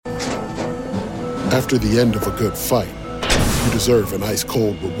After the end of a good fight, you deserve an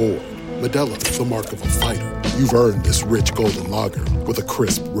ice-cold reward. Modelo is the mark of a fighter. You've earned this rich golden lager with a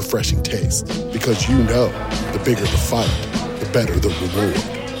crisp, refreshing taste. Because you know, the bigger the fight, the better the reward.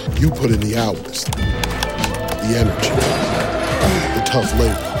 You put in the hours, the energy, the tough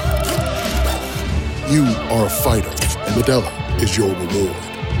labor. You are a fighter, and Modelo is your reward.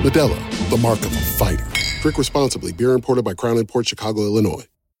 Modelo, the mark of a fighter. Drink responsibly. Beer imported by Crown Imports, Chicago, Illinois.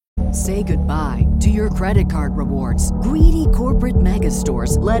 Say goodbye to your credit card rewards. Greedy corporate mega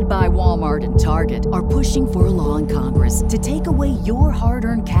stores, led by Walmart and Target, are pushing for a law in Congress to take away your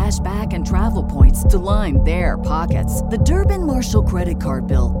hard-earned cash back and travel points to line their pockets. The Durbin-Marshall credit card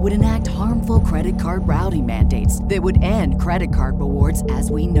bill would enact harmful credit card routing mandates that would end credit card rewards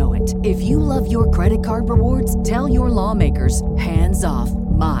as we know it. If you love your credit card rewards, tell your lawmakers, hands off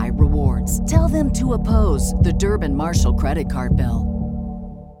my rewards. Tell them to oppose the Durbin-Marshall credit card bill.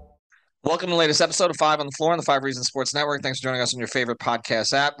 Welcome to the latest episode of 5 on the Floor on the 5 Reasons Sports Network. Thanks for joining us on your favorite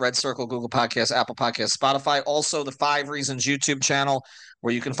podcast app, Red Circle, Google Podcasts, Apple Podcasts, Spotify. Also, the 5 Reasons YouTube channel,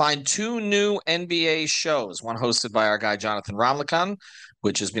 where you can find 2 new NBA shows. One hosted by our guy, Jonathan Ramlakan,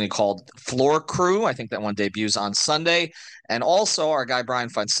 which is being called Floor Crew. I think that one debuts on Sunday. And also our guy, Brian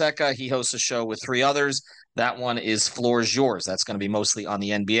Fonseca. He hosts a show with 3 others. That one is Floor's Yours. That's going to be mostly on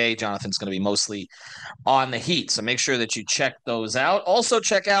the NBA. Jonathan's going to be mostly on the Heat. So make sure that you check those out. Also,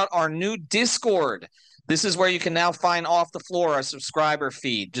 check out our new Discord. This is where you can now find Off the Floor, our subscriber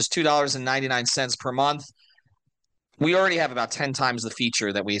feed, just $2.99 per month. We already have about 10 times the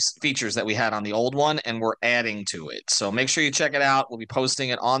features that we had on the old one, and we're adding to it. So make sure you check it out. We'll be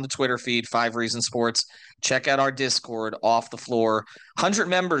posting it on the Twitter feed, 5 Reasons Sports. Check out our Discord, Off the Floor. 100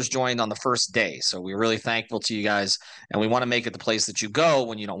 members joined on the first day, so we're really thankful to you guys, and we want to make it the place that you go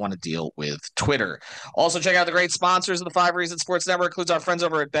when you don't want to deal with Twitter. Also, check out the great sponsors of the 5 Reasons Sports Network. Includes our friends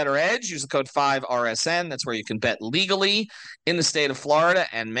over at Better Edge. Use the code 5RSN. That's where you can bet legally in the state of Florida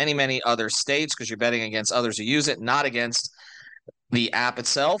and many, many other states, because you're betting against others who use it, not against the app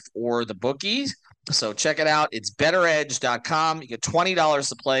itself or the bookies. So check it out. It's betteredge.com. You get $20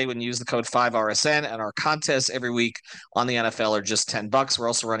 to play when you use the code 5RSN, and our contests every week on the NFL are just $10. We're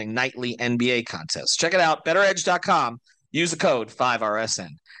also running nightly NBA contests. Check it out, betteredge.com. Use the code 5RSN.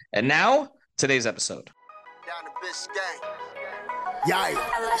 And now, today's episode. Down the bitch gang. Yikes.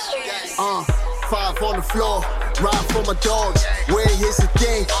 5 on the floor, ride for my dogs. Where here's the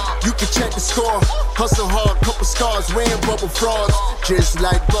thing, you can check the score. Hustle hard, couple scars, wearing bubble frogs. Just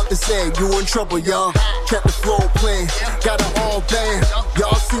like Butler said, you in trouble, y'all. Kept the floor playing, got it all banned.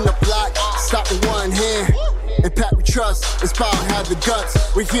 Y'all seen the block, stop with one hand. And Pat we trust, Inspire have the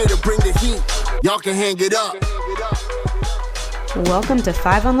guts. We're here to bring the heat, y'all can hang it up. Welcome to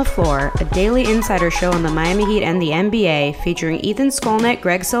 5 on the Floor, a daily insider show on the Miami Heat and the NBA, featuring Ethan Skolnick,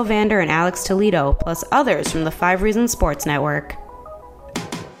 Greg Sylvander, and Alex Toledo, plus others from the 5 Reasons Sports Network. All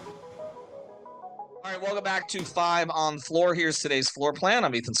right, welcome back to 5 on the Floor. Here's today's floor plan.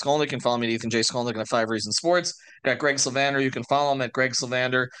 I'm Ethan Skolnick. You can follow me at Ethan J. Skolnick at 5 Reasons Sports. Got Greg Sylvander. You can follow him at Greg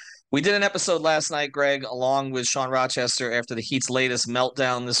Sylvander. We did an episode last night, Greg, along with Sean Rochester after the Heat's latest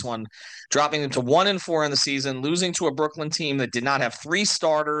meltdown. This one dropping them to 1-4 in the season, losing to a Brooklyn team that did not have 3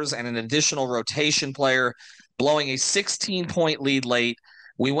 starters and an additional rotation player, blowing a 16-point lead late.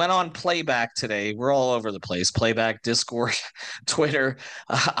 We went on playback today. We're all over the place. Playback, Discord, Twitter,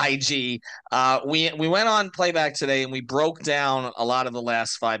 IG. We went on playback today, and we broke down a lot of the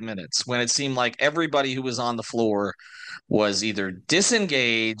last 5 minutes when it seemed like everybody who was on the floor was either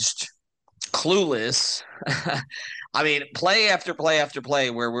disengaged, clueless. I mean, play after play after play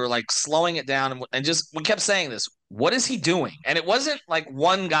where we're like slowing it down and just we kept saying this. What is he doing? And it wasn't like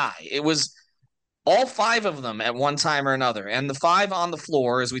one guy. It was all 5 of them at one time or another. And the 5 on the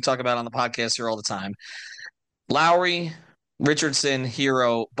floor, as we talk about on the podcast here all the time, Lowry, Richardson,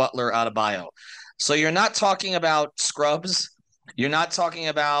 Herro, Butler, Adebayo. So you're not talking about scrubs. You're not talking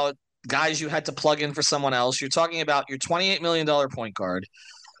about guys you had to plug in for someone else. You're talking about your $28 million point guard,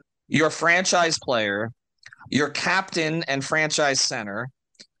 your franchise player, your captain and franchise center,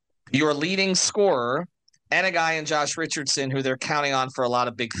 your leading scorer, and a guy in Josh Richardson who they're counting on for a lot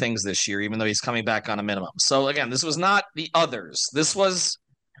of big things this year, even though he's coming back on a minimum. So, again, this was not the others. This was,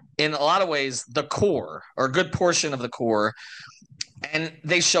 in a lot of ways, the core, or a good portion of the core. And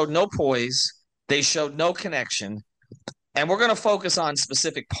they showed no poise. They showed no connection. And we're going to focus on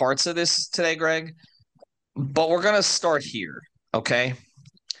specific parts of this today, Greg, but we're going to start here, okay?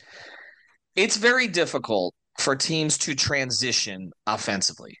 It's very difficult for teams to transition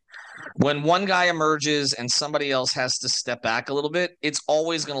offensively. When one guy emerges and somebody else has to step back a little bit, it's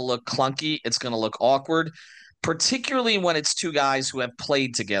always going to look clunky. It's going to look awkward, particularly when it's 2 guys who have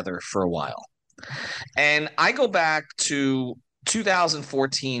played together for a while. And I go back to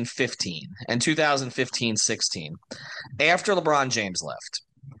 2014-15 and 2015-16 after LeBron James left.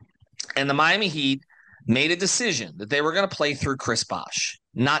 And the Miami Heat made a decision that they were going to play through Chris Bosh,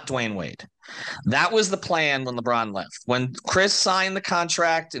 not Dwayne Wade. That was the plan when LeBron left. When Chris signed the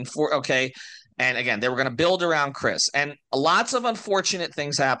contract and again, they were going to build around Chris. And lots of unfortunate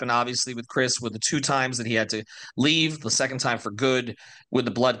things happened, obviously, with Chris, with the 2 times that he had to leave, the second time for good with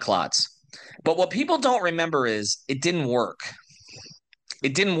the blood clots. But what people don't remember is it didn't work.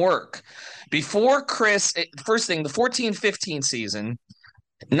 It didn't work. Before Chris, first thing, the 14-15 season,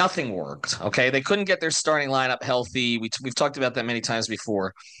 nothing worked. Okay. They couldn't get their starting lineup healthy. We've talked about that many times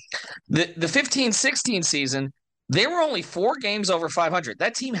before. The 15-16 season, they were only 4 games over 500.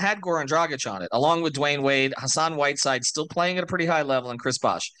 That team had Goran Dragic on it, along with Dwayne Wade, Hassan Whiteside still playing at a pretty high level, and Chris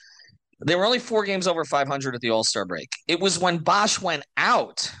Bosh. They were only 4 games over 500 at the All-Star break. It was when Bosh went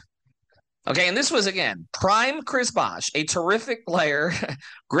out. Okay, and this was, again, prime Chris Bosh, a terrific player,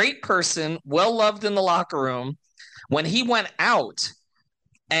 great person, well-loved in the locker room. When he went out,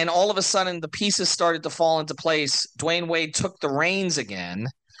 and all of a sudden the pieces started to fall into place, Dwayne Wade took the reins again,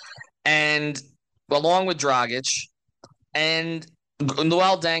 and along with Dragic, and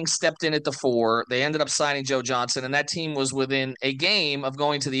Luol Deng stepped in at the 4. They ended up signing Joe Johnson, and that team was within a game of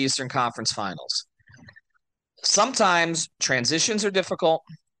going to the Eastern Conference Finals. Sometimes transitions are difficult,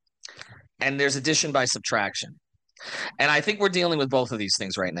 and there's addition by subtraction. And I think we're dealing with both of these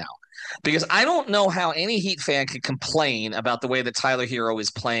things right now. Because I don't know how any Heat fan could complain about the way that Tyler Herro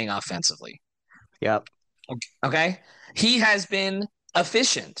is playing offensively. Yep. Okay? He has been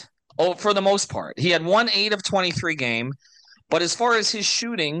efficient for the most part. He had 1 8-of-23 game, but as far as his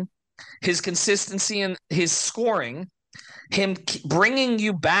shooting, his consistency and his scoring, him bringing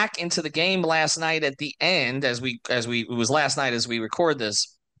you back into the game last night at the end, it was last night as we record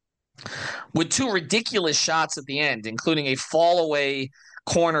this, with 2 ridiculous shots at the end, including a fall away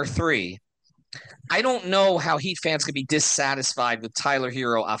corner 3. I don't know how Heat fans could be dissatisfied with Tyler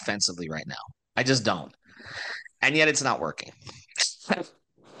Herro offensively right now. I just don't. And yet it's not working.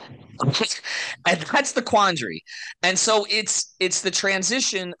 And that's the quandary. And so it's the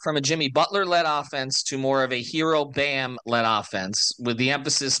transition from a Jimmy Butler-led offense to more of a Herro Bam-led offense, with the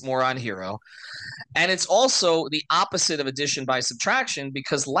emphasis more on Herro. And it's also the opposite of addition by subtraction,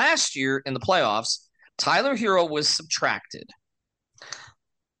 because last year in the playoffs, Tyler Herro was subtracted.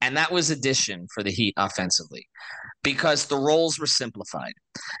 And that was addition for the Heat offensively, because the roles were simplified.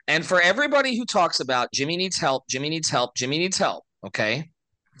 And for everybody who talks about Jimmy needs help, okay?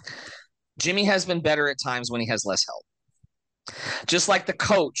 Jimmy has been better at times when he has less help. Just like the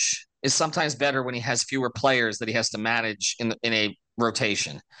coach is sometimes better when he has fewer players that he has to manage in a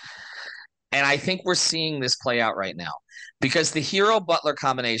rotation. And I think we're seeing this play out right now, because the Herro-Butler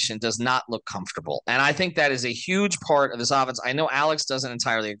combination does not look comfortable. And I think that is a huge part of this offense. I know Alex doesn't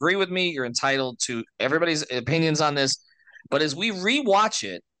entirely agree with me. You're entitled to everybody's opinions on this. But as we rewatch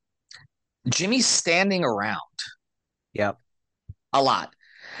it, Jimmy's standing around. Yep. A lot.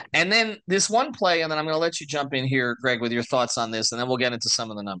 And then this one play, and then I'm going to let you jump in here, Greg, with your thoughts on this, and then we'll get into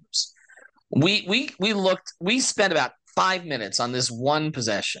some of the numbers. We spent about 5 minutes on this one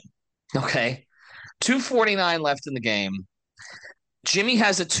possession. Okay. 2:49 left in the game. Jimmy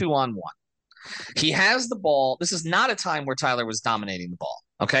has a 2-on-1. He has the ball. This is not a time where Tyler was dominating the ball.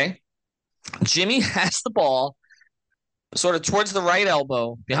 Okay. Jimmy has the ball sort of towards the right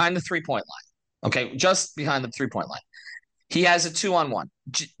elbow behind the 3-point line. Okay. Just behind the 3-point line. He has a 2-on-1.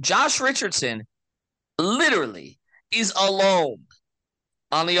 Josh Richardson literally is alone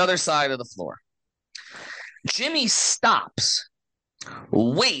on the other side of the floor. Jimmy stops,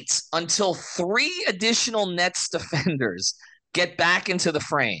 waits until 3 additional Nets defenders get back into the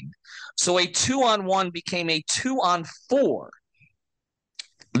frame. So a 2-on-1 became a 2-on-4.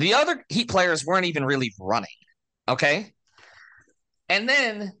 The other Heat players weren't even really running. Okay. And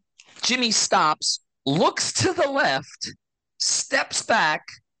then Jimmy stops, looks to the left, steps back,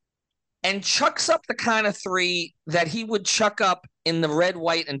 and chucks up the kind of 3 that he would chuck up in the red,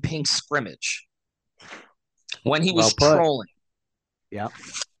 white, and pink scrimmage when he was trolling. Yeah.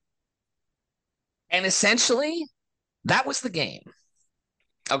 And essentially, that was the game.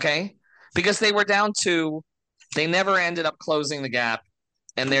 Okay? Because they were down 2. They never ended up closing the gap.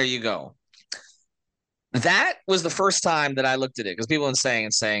 And there you go. That was the first time that I looked at it, because people have been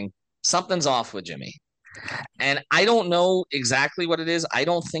saying something's off with Jimmy. And I don't know exactly what it is. I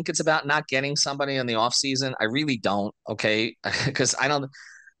don't think it's about not getting somebody in the offseason. I really don't, okay? Because I don't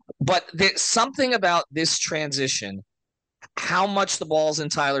 – but there's something about this transition, how much the ball's in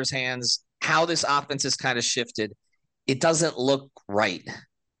Tyler's hands, how this offense has kind of shifted. It doesn't look right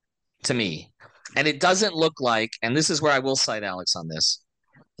to me. And it doesn't look like, and this is where I will cite Alex on this,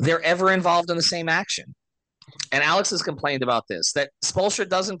 they're ever involved in the same action. And Alex has complained about this, that Spoelstra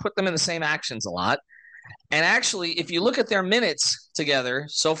doesn't put them in the same actions a lot. And actually, if you look at their minutes together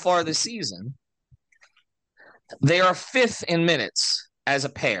so far this season, they are fifth in minutes as a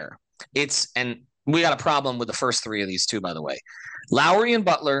pair. And we got a problem with the first three of these two, by the way. Lowry and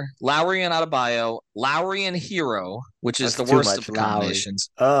Butler, Lowry and Adebayo, Lowry and Herro, which is That's the too worst much of the Lowry. combinations.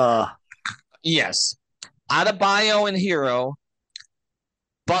 Ugh. Yes. Adebayo and Herro,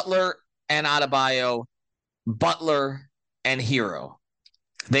 Butler and Adebayo, Butler and Herro.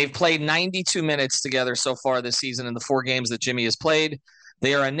 They've played 92 minutes together so far this season in the 4 games that Jimmy has played.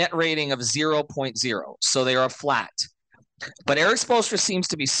 They are a net rating of 0.0, so they are flat. But Eric Spoelstra seems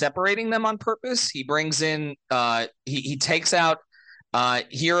to be separating them on purpose. He brings in, he takes out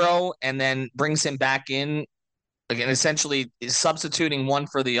Herro and then brings him back in, again, essentially is substituting one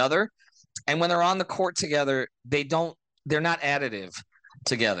for the other. And when they're on the court together, they're not additive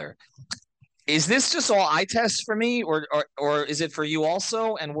together. Is this just all eye test for me, or is it for you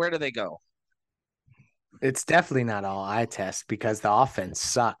also? And where do they go? It's definitely not all eye test because the offense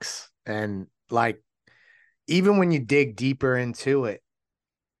sucks. And like, even when you dig deeper into it,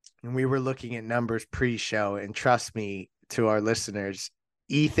 and we were looking at numbers pre-show, and trust me, to our listeners,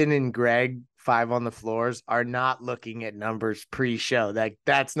 Ethan and Greg, 5 on the floors, are not looking at numbers pre-show.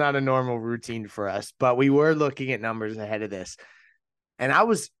 That's not a normal routine for us, but we were looking at numbers ahead of this. And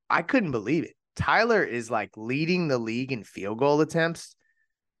I couldn't believe it. Tyler is like leading the league in field goal attempts.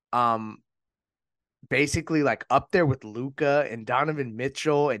 Basically like up there with Luka and Donovan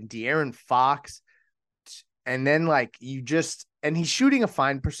Mitchell and De'Aaron Fox. And then like and he's shooting a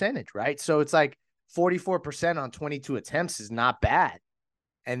fine percentage, right? So it's like 44% on 22 attempts is not bad.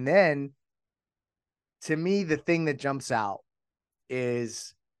 And then to me, the thing that jumps out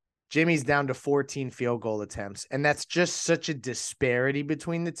is Jimmy's down to 14 field goal attempts. And that's just such a disparity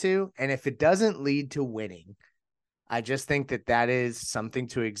between the two. And if it doesn't lead to winning, I just think that is something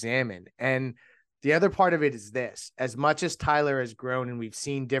to examine. And the other part of it is this: as much as Tyler has grown and we've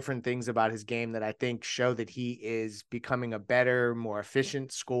seen different things about his game that I think show that he is becoming a better, more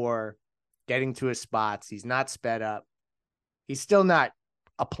efficient scorer, getting to his spots, he's not sped up. He's still not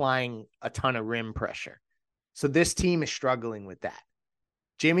applying a ton of rim pressure. So this team is struggling with that.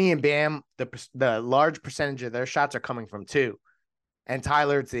 Jimmy and Bam, the large percentage of their shots are coming from 2. And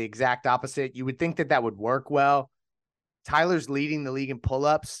Tyler, it's the exact opposite. You would think that would work well. Tyler's leading the league in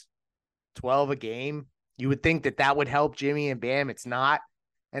pull-ups, 12 a game. You would think that would help Jimmy and Bam. It's not.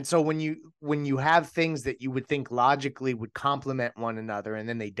 And so when you have things that you would think logically would complement one another and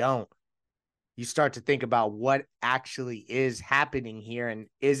then they don't, you start to think about what actually is happening here. And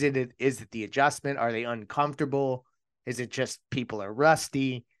is it the adjustment? Are they uncomfortable? Is it just people are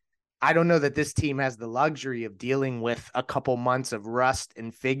rusty? I don't know that this team has the luxury of dealing with a couple months of rust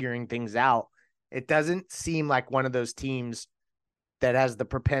and figuring things out. It doesn't seem like one of those teams that has the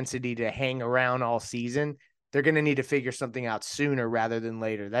propensity to hang around all season. They're going to need to figure something out sooner rather than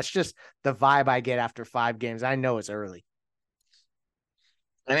later. That's just the vibe I get after 5 games. I know it's early.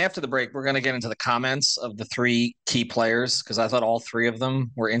 And after the break, we're going to get into the comments of the 3 key players because I thought all 3 of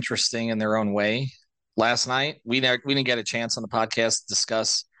them were interesting in their own way last night. We didn't get a chance on the podcast to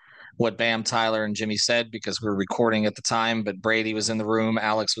discuss what Bam, Tyler, and Jimmy said because we were recording at the time, but Brady was in the room.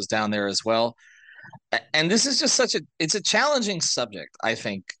 Alex was down there as well. And this is just it's a challenging subject, I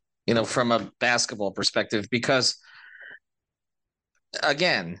think, from a basketball perspective, because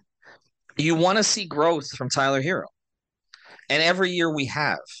again, you want to see growth from Tyler Herro. And every year we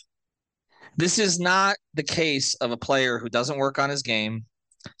have. This is not the case of a player who doesn't work on his game.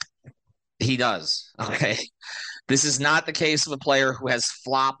 He does. Okay. This is not the case of a player who has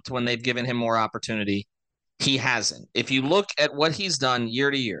flopped when they've given him more opportunity. He hasn't. If you look at what he's done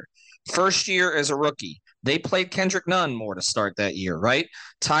year to year, first year as a rookie, they played Kendrick Nunn more to start that year, right?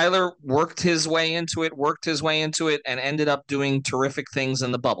 Tyler worked his way into it, and ended up doing terrific things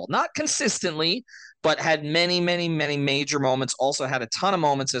in the bubble. Not consistently, but had many, many, many major moments. Also had a ton of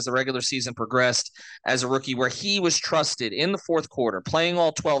moments as the regular season progressed as a rookie where he was trusted in the fourth quarter, playing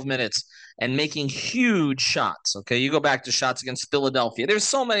all 12 minutes and making huge shots, okay? You go back to shots against Philadelphia. There's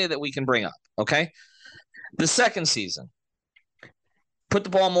so many that we can bring up, okay? The second season, put the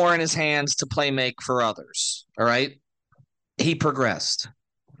ball more in his hands to play make for others, all right? He progressed.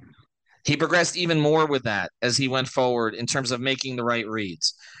 He progressed even more with that as he went forward in terms of making the right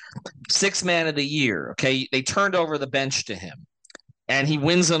reads. 6th man of the year, okay? They turned over the bench to him, and he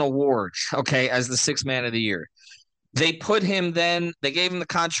wins an award, okay, as the 6th man of the year. They gave him the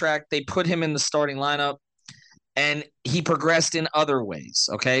contract, they put him in the starting lineup, and he progressed in other ways,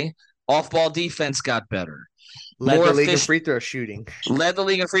 okay? Off-ball defense got better. Led the league in free throw shooting. Led the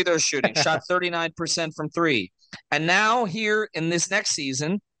league in free throw shooting. Shot 39% from three. And now here in this next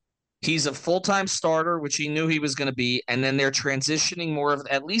season, he's a full-time starter, which he knew he was going to be. And then they're transitioning more of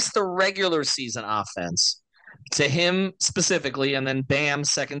at least the regular season offense to him specifically, and then Bam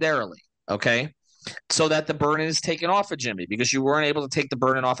secondarily. Okay. So that the burden is taken off of Jimmy, because you weren't able to take the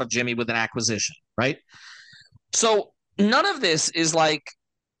burden off of Jimmy with an acquisition, right? So none of this is like,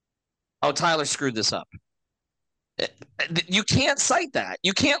 oh, Tyler screwed this up. You can't cite that.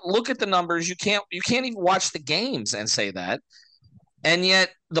 You can't look at the numbers. You can't even watch the games and say that. And yet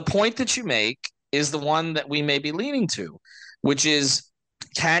the point that you make is the one that we may be leaning to, which is,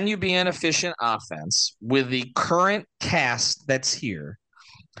 can you be an efficient offense with the current cast that's here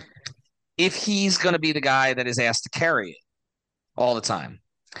if he's going to be the guy that is asked to carry it all the time?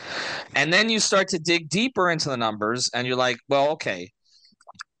 And then you start to dig deeper into the numbers and you're like, well, okay,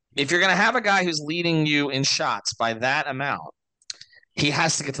 if you're going to have a guy who's leading you in shots by that amount, he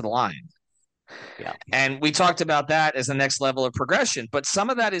has to get to the line. Yeah. And we talked about that as the next level of progression, but some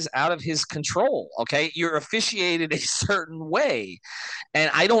of that is out of his control. Okay. You're officiated a certain way. And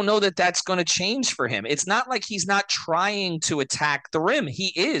I don't know that that's going to change for him. It's not like he's not trying to attack the rim.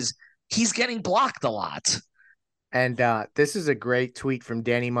 He is. He's getting blocked a lot. And this is a great tweet from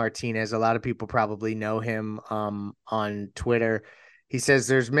Danny Martinez. A lot of people probably know him on Twitter. He says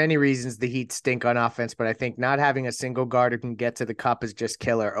there's many reasons the Heat stink on offense, but I think not having a single guard who can get to the cup is just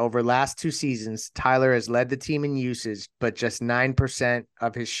killer. Over last 2 seasons, Tyler has led the team in usage, but just 9%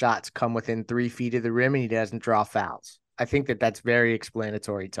 of his shots come within 3 feet of the rim, and he doesn't draw fouls. I think that that's very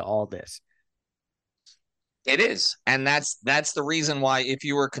explanatory to all this. It is. And that's the reason why, if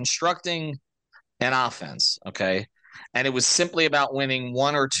you were constructing an offense, okay, and it was simply about winning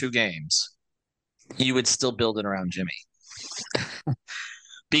 1 or 2 games, you would still build it around Jimmy.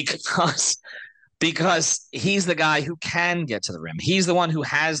 because he's the guy who can get to the rim. He's the one who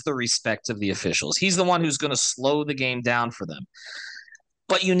has the respect of the officials. He's the one who's going to slow the game down for them.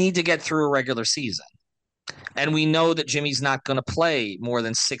 But you need to get through a regular season. And we know that Jimmy's not going to play more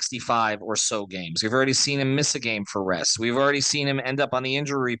than 65 or so games. We've already seen him miss a game for rest. We've already seen him end up on the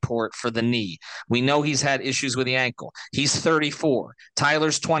injury report for the knee. We know he's had issues with the ankle. He's 34.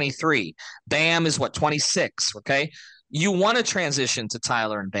 Tyler's 23. Bam is 26, okay? You want to transition to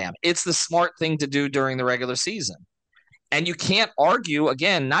Tyler and Bam. It's the smart thing to do during the regular season. And you can't argue,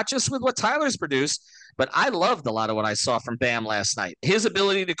 again, not just with what Tyler's produced, but I loved a lot of what I saw from Bam last night. His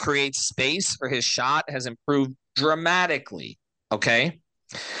ability to create space for his shot has improved dramatically, okay?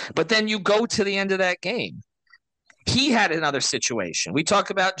 But then you go to the end of that game. He had another situation. We talk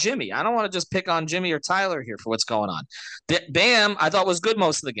about Jimmy. I don't want to just pick on Jimmy or Tyler here for what's going on. Bam, I thought, was good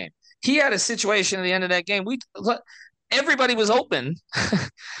most of the game. He had a situation at the end of that game. Everybody was open.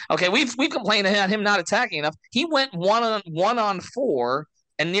 Okay, we've complained about him not attacking enough. He went one on 4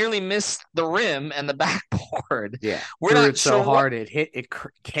 and nearly missed the rim and the backboard. Yeah, we're not so hard it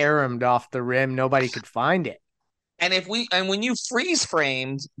caromed off the rim. Nobody could find it. And when you freeze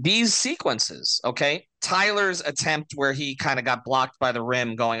framed these sequences, okay, Tyler's attempt where he kind of got blocked by the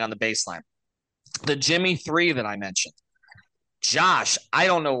rim going on the baseline, the Jimmy 3 that I mentioned, Josh, I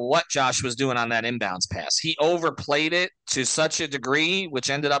don't know what Josh was doing on that inbounds pass. He overplayed it to such a degree,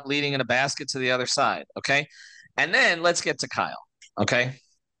 which ended up leading in a basket to the other side, okay? And then let's get to Kyle, okay?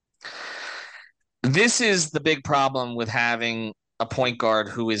 This is the big problem with having a point guard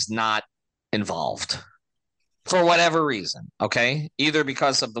who is not involved for whatever reason, okay? Either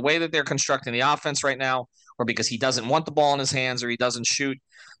because of the way that they're constructing the offense right now, or because he doesn't want the ball in his hands, or he doesn't shoot.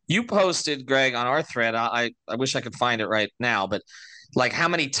 You posted, Greg, on our thread, I wish I could find it right now, but like how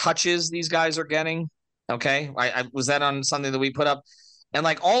many touches these guys are getting, okay? I was that on something that we put up? And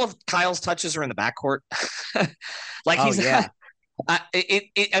like all of Kyle's touches are in the backcourt. Like he's not,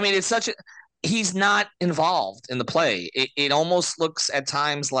 it's such a, he's not involved in the play. It almost looks at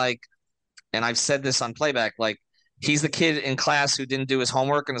times like, and I've said this on playback, like he's the kid in class who didn't do his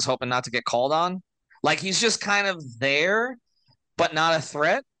homework and is hoping not to get called on. Like he's just kind of there, but not a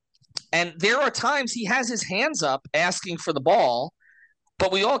threat. And there are times he has his hands up asking for the ball,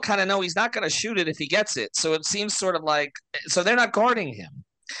 but we all kind of know he's not going to shoot it if he gets it. So it seems sort of like, so they're not guarding him.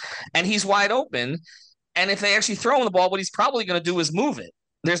 And he's wide open. And if they actually throw him the ball, what he's probably going to do is move it.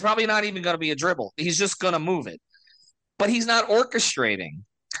 There's probably not even going to be a dribble. He's just going to move it. But he's not orchestrating.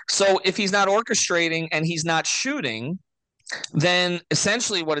 So if he's not orchestrating and he's not shooting, then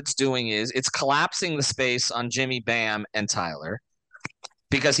essentially what it's doing is it's collapsing the space on Jimmy, Bam, and Tyler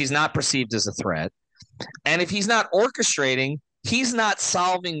because he's not perceived as a threat. And if he's not orchestrating, he's not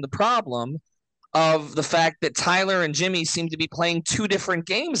solving the problem of the fact that Tyler and Jimmy seem to be playing two different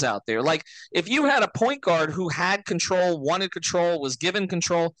games out there. Like, if you had a point guard who had control, wanted control, was given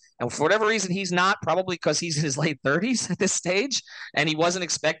control, and for whatever reason he's not, probably because he's in his late 30s at this stage, and he wasn't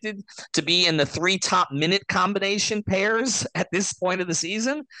expected to be in the 3 top minute combination pairs at this point of the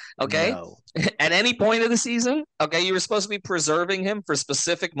season, okay? No. At any point of the season, okay, you were supposed to be preserving him for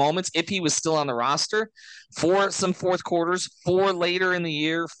specific moments if he was still on the roster for some fourth quarters, for later in the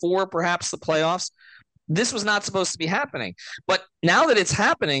year, for perhaps the playoffs. This was not supposed to be happening. But now that it's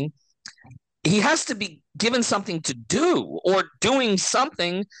happening, he has to be given something to do or doing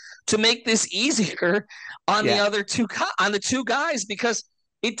something to make this easier on the other two guys, because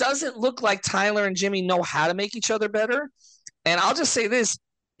it doesn't look like Tyler and Jimmy know how to make each other better. And I'll just say this,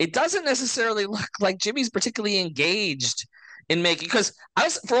 it doesn't necessarily look like Jimmy's particularly engaged in making, because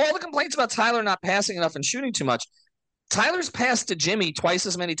for all the complaints about Tyler not passing enough and shooting too much, Tyler's passed to Jimmy twice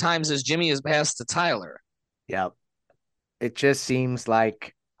as many times as Jimmy has passed to Tyler. Yep. It just seems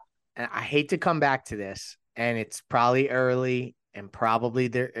like, and I hate to come back to this, and it's probably early and probably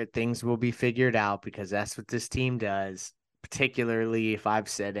things will be figured out because that's what this team does, particularly if I've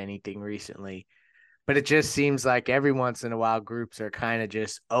said anything recently. But it just seems like every once in a while groups are kind of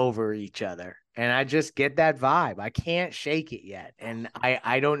just over each other. And I just get that vibe. I can't shake it yet. And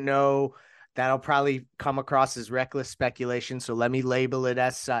I don't know. That'll probably come across as reckless speculation. So let me label it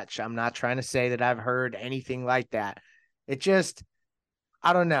as such. I'm not trying to say that I've heard anything like that. It just,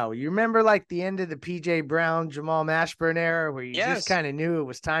 I don't know. You remember like the end of the PJ Brown, Jamal Mashburn era where you just kind of knew it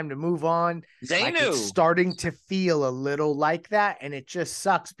was time to move on. They like knew. It's starting to feel a little like that. And it just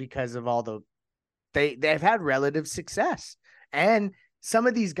sucks because of all they've had relative success. And some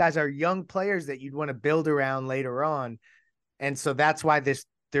of these guys are young players that you'd want to build around later on. And so that's why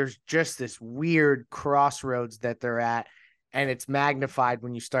there's just this weird crossroads that they're at. And it's magnified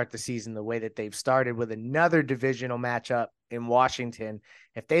when you start the season the way that they've started with another divisional matchup in Washington.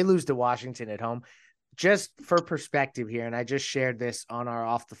 If they lose to Washington at home, just for perspective here, and I just shared this on our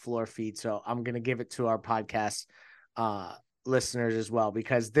Off the Floor feed, so I'm going to give it to our podcast listeners as well,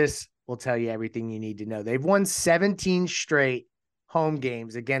 because this will tell you everything you need to know. They've won 17 straight home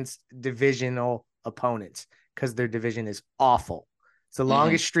games against divisional opponents because their division is awful. It's the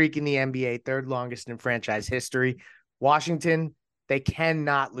longest streak in the NBA, third longest in franchise history. Washington, they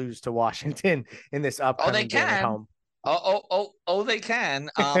cannot lose to Washington in this upcoming game at home. They can.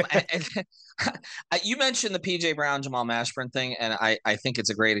 You mentioned the PJ Brown, Jamal Mashburn thing, and I think it's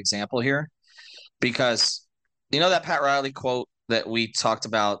a great example here because you know that Pat Riley quote that we talked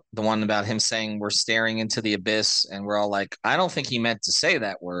about, the one about him saying we're staring into the abyss, and we're all like, I don't think he meant to say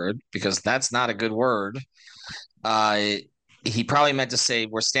that word because that's not a good word. He probably meant to say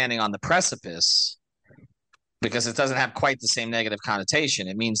we're standing on the precipice because it doesn't have quite the same negative connotation.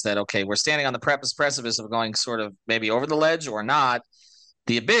 It means that, okay, we're standing on the precipice of going sort of maybe over the ledge or not.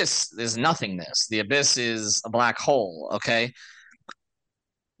 The abyss is nothingness. The abyss is a black hole, okay?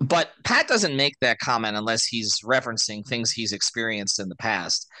 But Pat doesn't make that comment unless he's referencing things he's experienced in the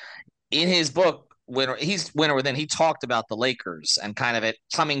past. In his book, Winner Within, he talked about the Lakers and kind of it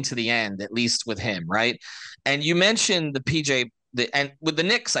coming to the end, at least with him, right? And you mentioned the PJ, and with the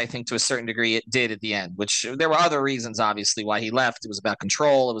Knicks, I think to a certain degree it did at the end, which there were other reasons, obviously, why he left. It was about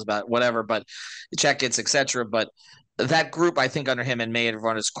control, it was about whatever, but check-its, etc. But that group, I think, under him and may have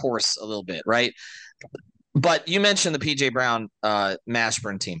run its course a little bit, right? But you mentioned the PJ Brown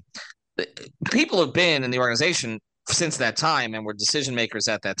Mashburn team. People have been in the organization since that time and were decision makers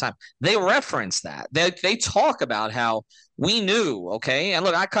at that time. They reference that. They talk about how we knew, okay? And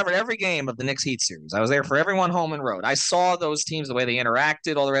look, I covered every game of the Knicks Heat series. I was there for everyone home and road. I saw those teams, the way they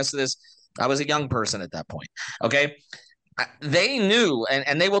interacted, all the rest of this. I was a young person at that point, okay? They knew,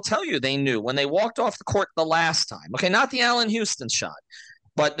 and they will tell you they knew when they walked off the court the last time, okay? Not the Allen Houston shot.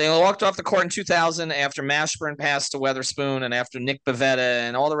 But they walked off the court in 2000 after Mashburn passed to Weatherspoon and after Nick Bavetta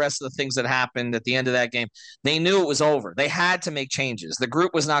and all the rest of the things that happened at the end of that game. They knew it was over. They had to make changes. The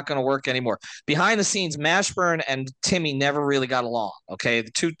group was not going to work anymore. Behind the scenes, Mashburn and Timmy never really got along, okay?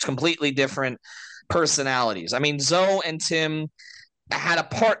 The two completely different personalities. I mean, Zoe and Tim had a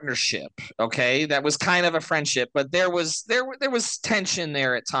partnership, okay? That was kind of a friendship, but there was tension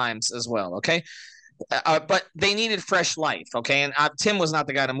there at times as well, okay? But they needed fresh life, okay? And Tim was not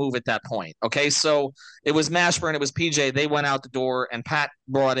the guy to move at that point, okay? So it was Mashburn, it was PJ. They went out the door, and Pat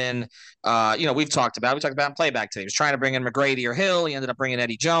brought in, we talked about playback today. He was trying to bring in McGrady or Hill. He ended up bringing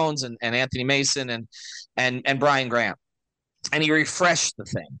Eddie Jones and Anthony Mason and Brian Graham. And he refreshed the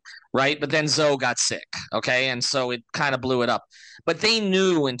thing, right? But then Zoe got sick, okay? And so it kind of blew it up. But they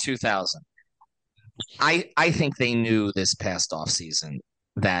knew in 2000. I think they knew this past offseason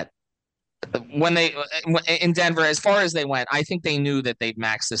that when they in Denver, as far as they went, I think they knew that they'd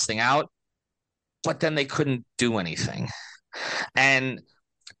max this thing out, but then they couldn't do anything. And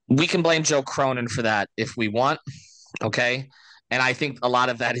we can blame Joe Cronin for that if we want, okay? And I think a lot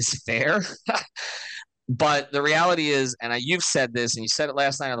of that is fair. But the reality is, and you've said this, and you said it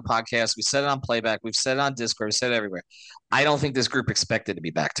last night on the podcast. We said it on playback. We've said it on Discord. We said it everywhere. I don't think this group expected to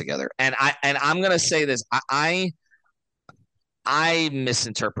be back together. And I'm gonna say this. I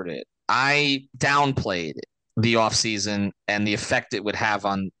misinterpreted it. I downplayed the offseason and the effect it would have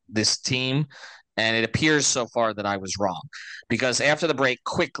on this team. And it appears so far that I was wrong. Because after the break,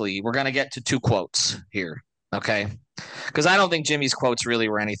 quickly, we're going to get to two quotes here. Okay. Because I don't think Jimmy's quotes really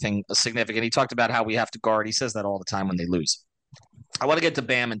were anything significant. He talked about how we have to guard. He says that all the time when they lose. I want to get to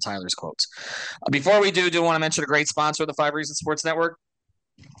Bam and Tyler's quotes. Before we do want to mention a great sponsor of the Five Reasons Sports Network.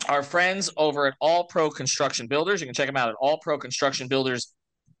 Our friends over at All Pro Construction Builders. You can check them out at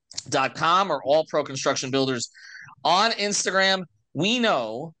allproconstructionbuilders.com or All Pro Construction Builders on Instagram. We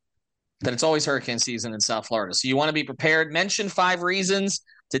know that it's always hurricane season in South Florida, so you want to be prepared. Mention Five Reasons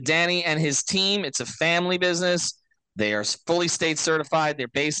to Danny and his team. It's a family business. They are fully state certified. They're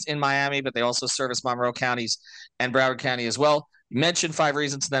based in Miami, but they also service Monroe counties and Broward County as well. Mention Five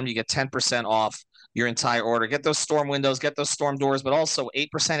Reasons to them. You get 10% off your entire order. Get those storm windows, get those storm doors, but also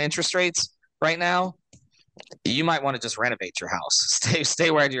 8% interest rates right now. You might want to just renovate your house. Stay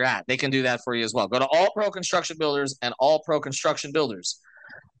where you're at. They can do that for you as well. Go to All Pro Construction Builders and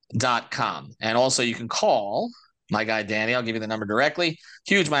allproconstructionbuilders.com. And also you can call my guy Danny. I'll give you the number directly.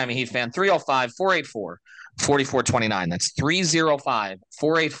 Huge Miami Heat fan. 305-484-4429. That's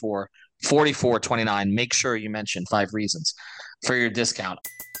 305-484-4429. Make sure you mention Five Reasons for your discount.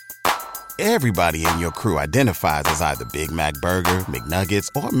 Everybody in your crew identifies as either Big Mac Burger, McNuggets,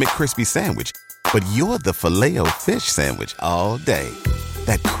 or McCrispy Sandwich. But you're the Filet-O-Fish Sandwich all day.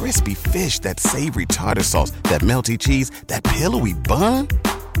 That crispy fish, that savory tartar sauce, that melty cheese, that pillowy bun.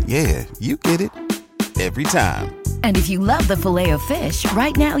 Yeah, you get it. Every time. And if you love the Filet-O-Fish,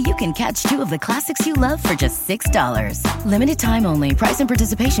 right now you can catch two of the classics you love for just $6. Limited time only. Price and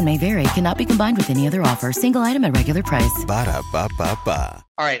participation may vary. Cannot be combined with any other offer. Single item at regular price. Ba-da-ba-ba-ba.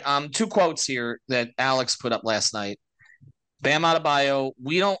 All right, two quotes here that Alex put up last night. Bam Adebayo,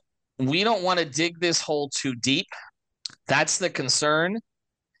 we don't want to dig this hole too deep. That's the concern.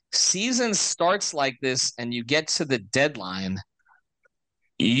 Season starts like this and you get to the deadline,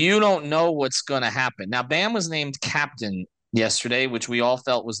 you don't know what's going to happen. Now, Bam was named captain yesterday, which we all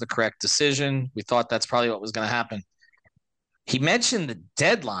felt was the correct decision. We thought that's probably what was going to happen. He mentioned the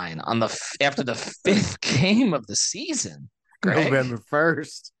deadline on after the fifth game of the season. Greg. November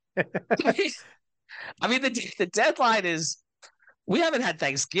 1st. I mean, the deadline is, we haven't had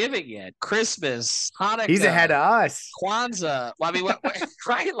Thanksgiving yet, Christmas, Hanukkah. He's ahead of us. Kwanzaa. Well, I mean,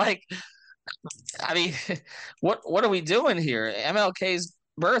 right? Like, I mean, what are we doing here? MLK's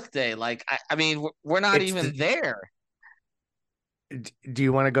birthday. Like, I mean, we're not even there. Do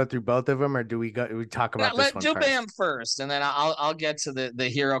you want to go through both of them, or do we talk about this one do first? Bam first, and then I'll get to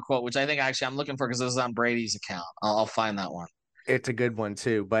the Herro quote, which I think actually I'm looking for because this is on Brady's account. I'll find that one. It's a good one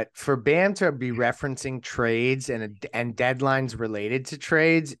too. But for Bam to be referencing trades and deadlines related to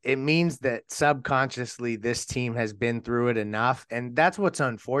trades, it means that subconsciously this team has been through it enough. And that's what's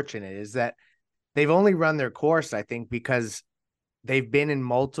unfortunate, is that they've only run their course, I think, because they've been in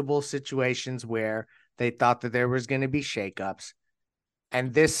multiple situations where they thought that there was going to be shakeups.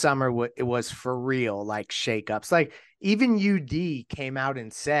 And this summer, it was for real, like shakeups. Like even UD came out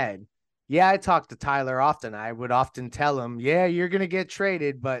and said, yeah, I talk to Tyler often. I would often tell him, yeah, you're going to get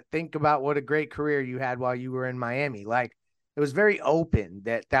traded, but think about what a great career you had while you were in Miami. Like, it was very open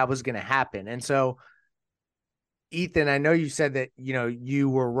that was going to happen. And so, Ethan, I know you said that, you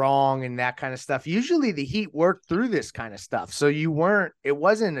were wrong and that kind of stuff. Usually the Heat work through this kind of stuff. So it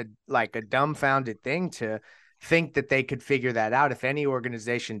wasn't a dumbfounded thing to think that they could figure that out. If any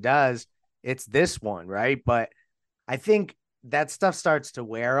organization does, it's this one, right? But I think that stuff starts to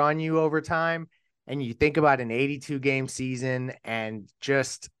wear on you over time. And you think about an 82 game season and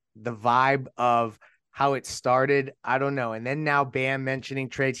just the vibe of how it started. I don't know. And then now Bam mentioning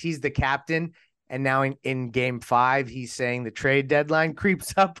trades, he's the captain. And now in game 5, he's saying the trade deadline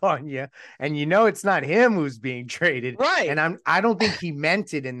creeps up on you, and it's not him who's being traded. Right. And I don't think he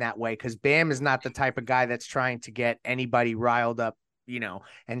meant it in that way, because Bam is not the type of guy that's trying to get anybody riled up,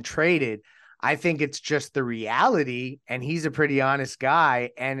 and traded. I think it's just the reality, and he's a pretty honest guy.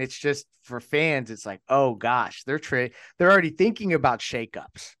 And it's just, for fans, it's like, oh gosh, they're already thinking about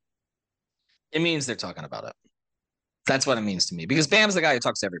shakeups. It means they're talking about it. That's what it means to me, because Bam's the guy who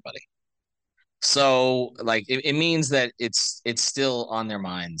talks to everybody. So like it means that it's still on their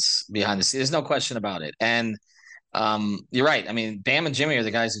minds behind the scenes. There's no question about it. And you're right. I mean, Bam and Jimmy are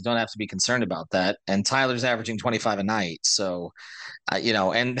the guys who don't have to be concerned about that. And Tyler's averaging 25 a night. So,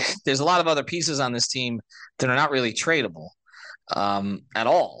 and there's a lot of other pieces on this team that are not really tradable at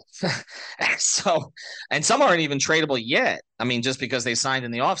all. So, and some aren't even tradable yet. I mean, just because they signed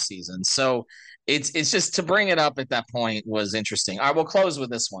in the offseason. So it's just to bring it up at that point was interesting. All right, we'll close with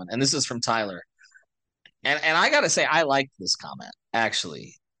this one. And this is from Tyler. And I got to say, I like this comment,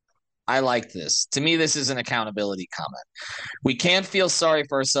 actually. I like this. To me, this is an accountability comment. We can't feel sorry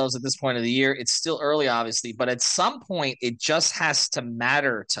for ourselves at this point of the year. It's still early, obviously, but at some point, it just has to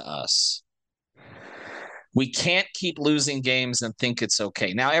matter to us. We can't keep losing games and think it's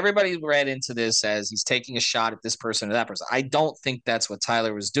okay. Now, everybody read into this as he's taking a shot at this person or that person. I don't think that's what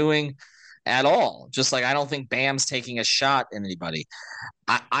Tyler was doing at all. Just like I don't think Bam's taking a shot at anybody.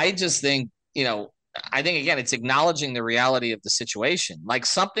 I just think, I think, again, it's acknowledging the reality of the situation. Like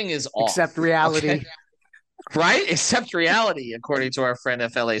something is off. Except reality. Okay? Right? Except reality, according to our friend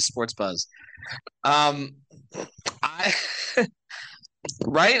FLA Sports Buzz.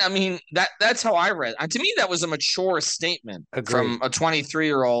 Right? I mean, that's how I read. To me, that was a mature statement from a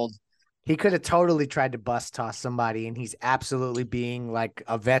 23-year-old. He could have totally tried to bus toss somebody, and he's absolutely being like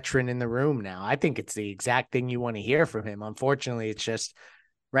a veteran in the room now. I think it's the exact thing you want to hear from him. Unfortunately, it's just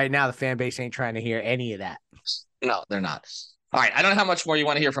right now the fan base ain't trying to hear any of that. No, they're not. All right. I don't know how much more you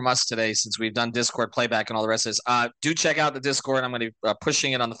want to hear from us today since we've done Discord playback and all the rest of this. Do check out the Discord. I'm going to be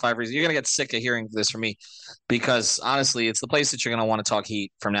pushing it on the 5 reasons. You're going to get sick of hearing this from me because, honestly, it's the place that you're going to want to talk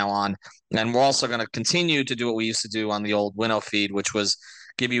Heat from now on. And we're also going to continue to do what we used to do on the old Winnow feed, which was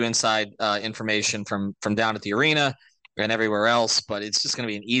give you inside information from down at the arena and everywhere else. But it's just going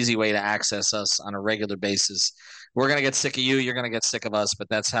to be an easy way to access us on a regular basis. We're going to get sick of you. You're going to get sick of us, but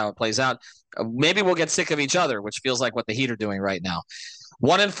that's how it plays out. Maybe we'll get sick of each other, which feels like what the Heat are doing right now.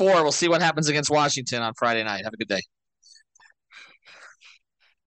 1-4. We'll see what happens against Washington on Friday night. Have a good day.